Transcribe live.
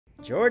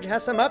George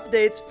has some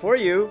updates for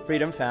you,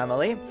 Freedom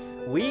Family.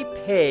 We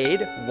paid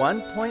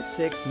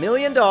 $1.6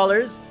 million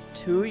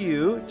to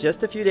you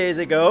just a few days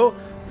ago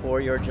for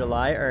your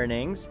July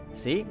earnings.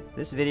 See,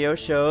 this video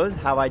shows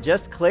how I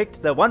just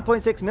clicked the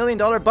 $1.6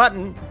 million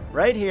button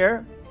right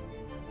here.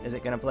 Is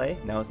it gonna play?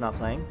 No, it's not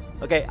playing.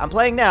 Okay, I'm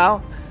playing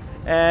now.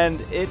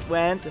 And it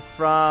went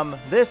from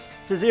this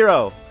to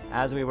zero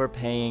as we were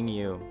paying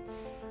you.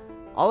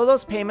 All of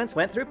those payments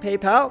went through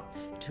PayPal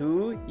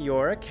to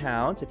your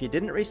accounts. If you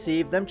didn't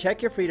receive them,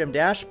 check your Freedom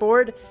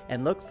dashboard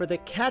and look for the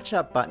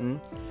catch-up button,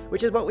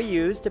 which is what we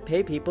use to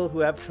pay people who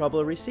have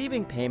trouble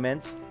receiving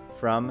payments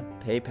from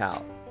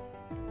PayPal.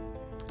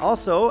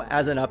 Also,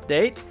 as an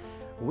update,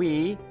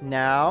 we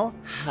now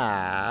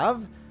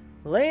have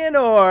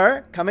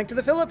Leonor coming to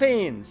the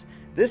Philippines.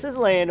 This is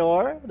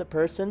Leonor, the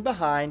person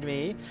behind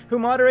me, who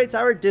moderates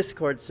our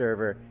Discord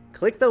server.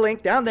 Click the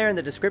link down there in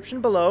the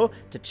description below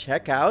to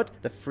check out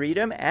the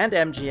Freedom and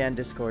MGN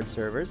Discord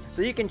servers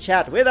so you can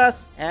chat with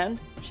us and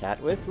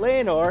chat with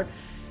Leonor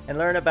and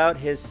learn about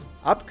his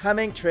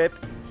upcoming trip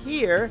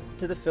here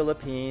to the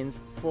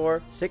Philippines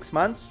for 6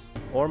 months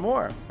or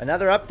more.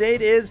 Another update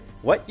is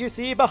what you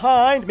see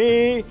behind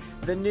me,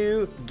 the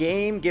new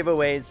game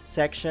giveaways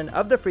section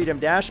of the Freedom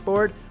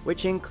dashboard,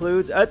 which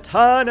includes a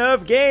ton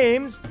of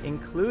games,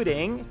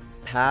 including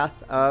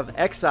Path of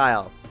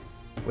Exile,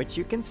 which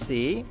you can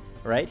see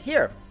right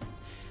here.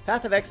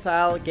 Path of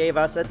Exile gave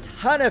us a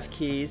ton of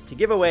keys to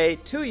give away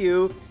to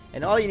you,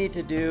 and all you need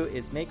to do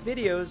is make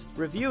videos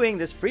reviewing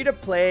this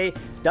free-to-play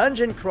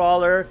dungeon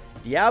crawler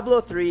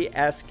Diablo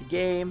 3-esque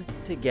game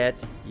to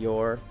get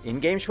your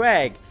in-game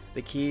swag.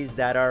 The keys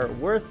that are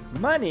worth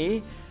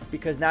money,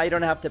 because now you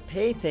don't have to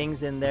pay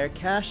things in their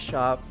cash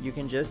shop. You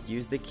can just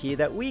use the key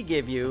that we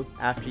give you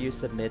after you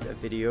submit a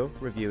video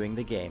reviewing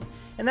the game.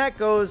 And that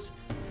goes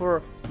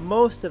for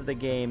most of the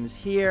games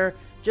here.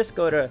 Just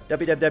go to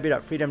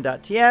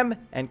www.freedom.tm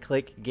and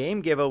click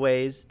Game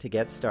Giveaways to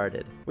get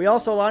started. We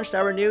also launched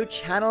our new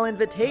channel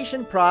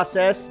invitation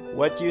process,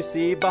 what you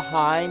see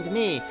behind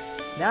me.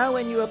 Now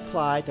when you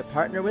apply to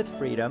partner with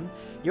Freedom,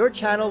 your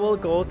channel will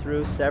go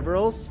through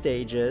several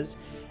stages,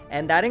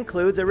 and that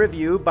includes a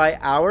review by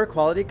our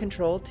quality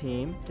control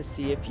team to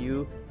see if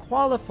you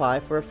qualify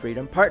for a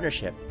Freedom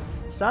partnership.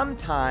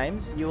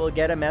 Sometimes you will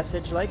get a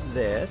message like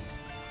this,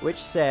 which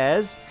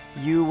says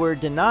you were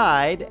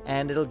denied,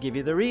 and it'll give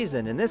you the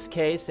reason. In this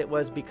case, it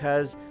was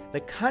because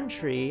the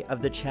country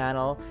of the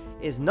channel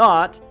is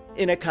not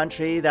in a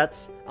country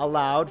that's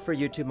allowed for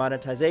YouTube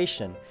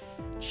monetization.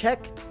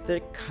 Check the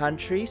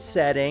country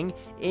setting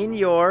in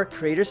your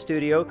Creator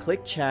Studio,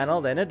 click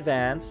Channel, then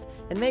Advanced,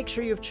 and make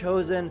sure you've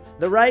chosen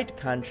the right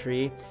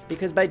country,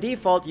 because by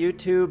default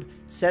YouTube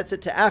sets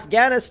it to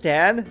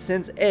Afghanistan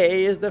since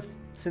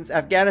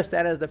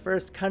Afghanistan is the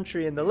first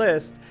country in the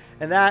list,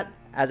 and that,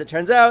 as it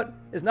turns out,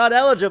 is not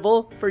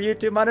eligible for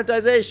YouTube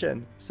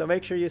monetization. So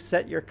make sure you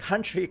set your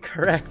country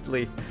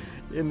correctly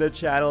in the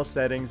channel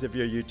settings of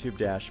your YouTube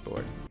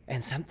dashboard.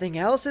 And something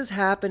else is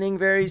happening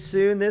very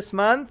soon this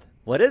month.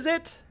 What is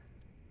it?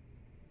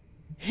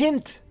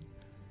 Hint!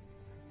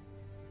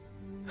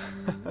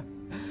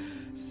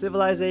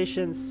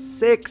 Civilization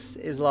 6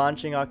 is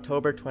launching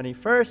October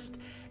 21st,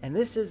 and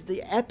this is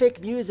the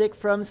epic music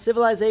from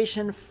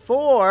Civilization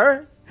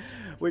 4,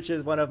 which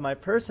is one of my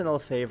personal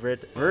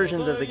favorite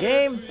versions of the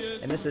game,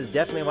 and this is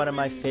definitely one of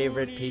my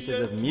favorite pieces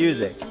of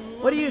music.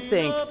 What do you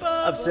think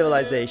of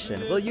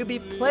Civilization? Will you be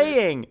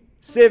playing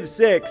Civ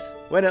 6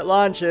 when it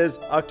launches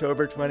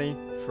October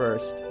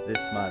 21st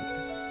this month?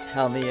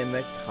 Tell me in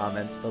the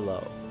comments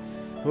below.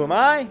 Who am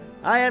I?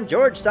 I am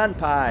George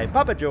Sunpai,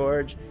 Papa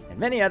George, and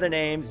many other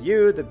names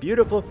you, the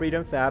beautiful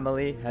Freedom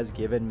family, has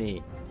given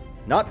me.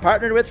 Not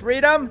partnered with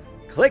Freedom?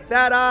 Click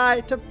that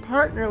I to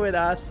partner with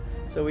us,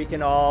 so we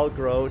can all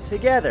grow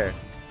together.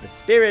 The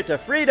spirit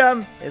of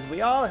freedom is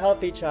we all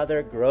help each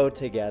other grow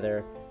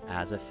together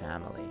as a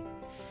family.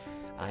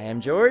 I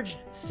am George,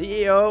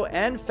 CEO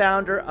and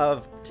founder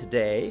of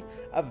today,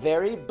 a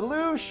very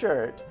blue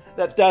shirt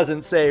that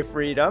doesn't say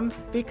freedom,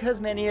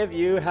 because many of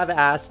you have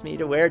asked me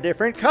to wear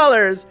different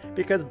colors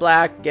because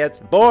black gets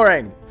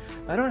boring.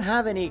 I don't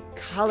have any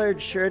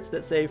colored shirts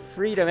that say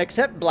freedom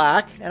except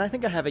black, and I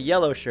think I have a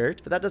yellow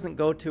shirt, but that doesn't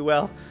go too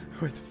well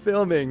with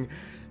filming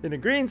in a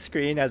green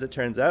screen, as it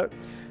turns out.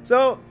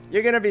 So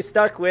you're gonna be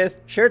stuck with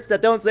shirts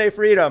that don't say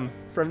freedom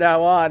from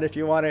now on if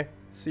you want to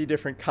see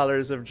different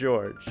colors of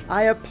George.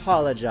 I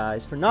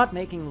apologize for not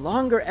making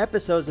longer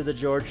episodes of The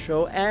George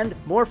Show and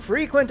more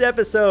frequent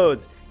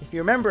episodes. If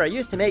you remember, I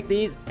used to make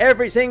these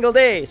every single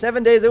day,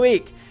 7 days a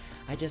week.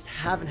 I just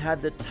haven't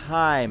had the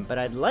time, but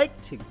I'd like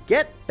to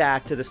get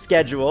back to the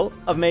schedule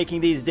of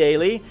making these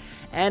daily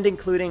and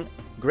including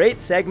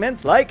great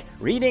segments like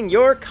reading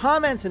your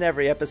comments in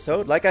every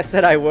episode, like I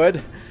said I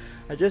would.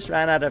 I just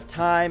ran out of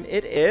time.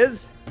 It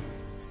is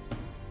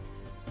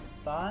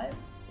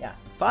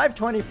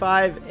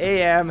 5:25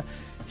 a.m.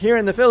 here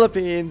in the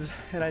Philippines,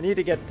 and I need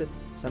to get to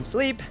some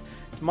sleep.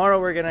 Tomorrow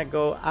we're gonna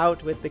go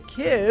out with the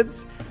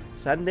kids.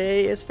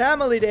 Sunday is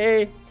family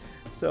day.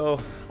 So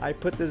I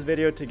put this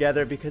video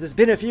together because it's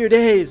been a few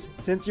days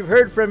since you've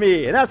heard from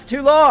me, and that's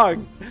too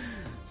long.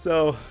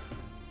 So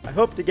I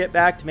hope to get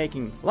back to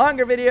making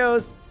longer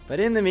videos, but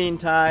in the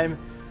meantime,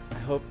 I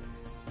hope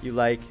you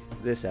like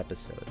this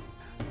episode.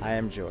 I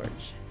am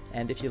George,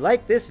 and if you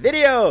like this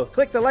video,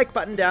 click the like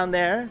button down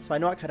there so I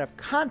know what kind of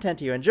content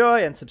you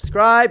enjoy, and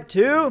subscribe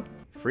to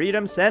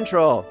Freedom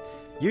Central.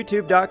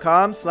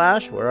 YouTube.com/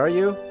 where are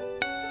you?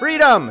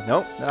 Freedom!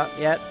 Nope, not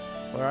yet.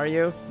 Where are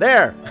you?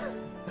 There!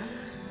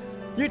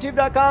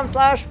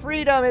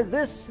 YouTube.com/freedom is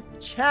this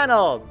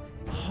channel,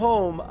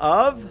 home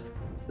of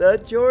The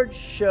George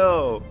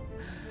Show.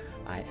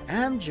 I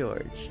am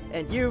George,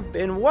 and you've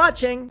been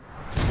watching.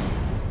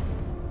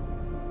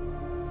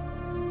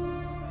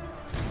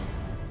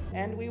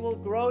 And we will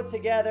grow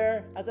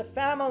together as a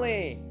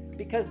family,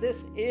 because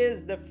this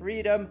is the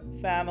Freedom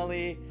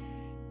Family.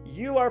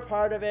 You are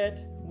part of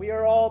it, we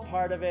are all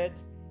part of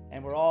it,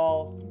 and we're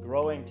all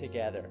growing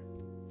together.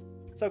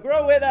 So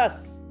grow with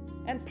us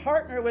and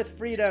partner with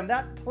Freedom.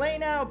 That Play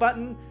Now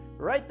button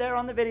right there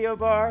on the video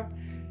bar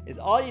is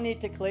all you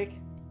need to click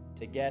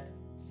to get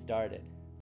started.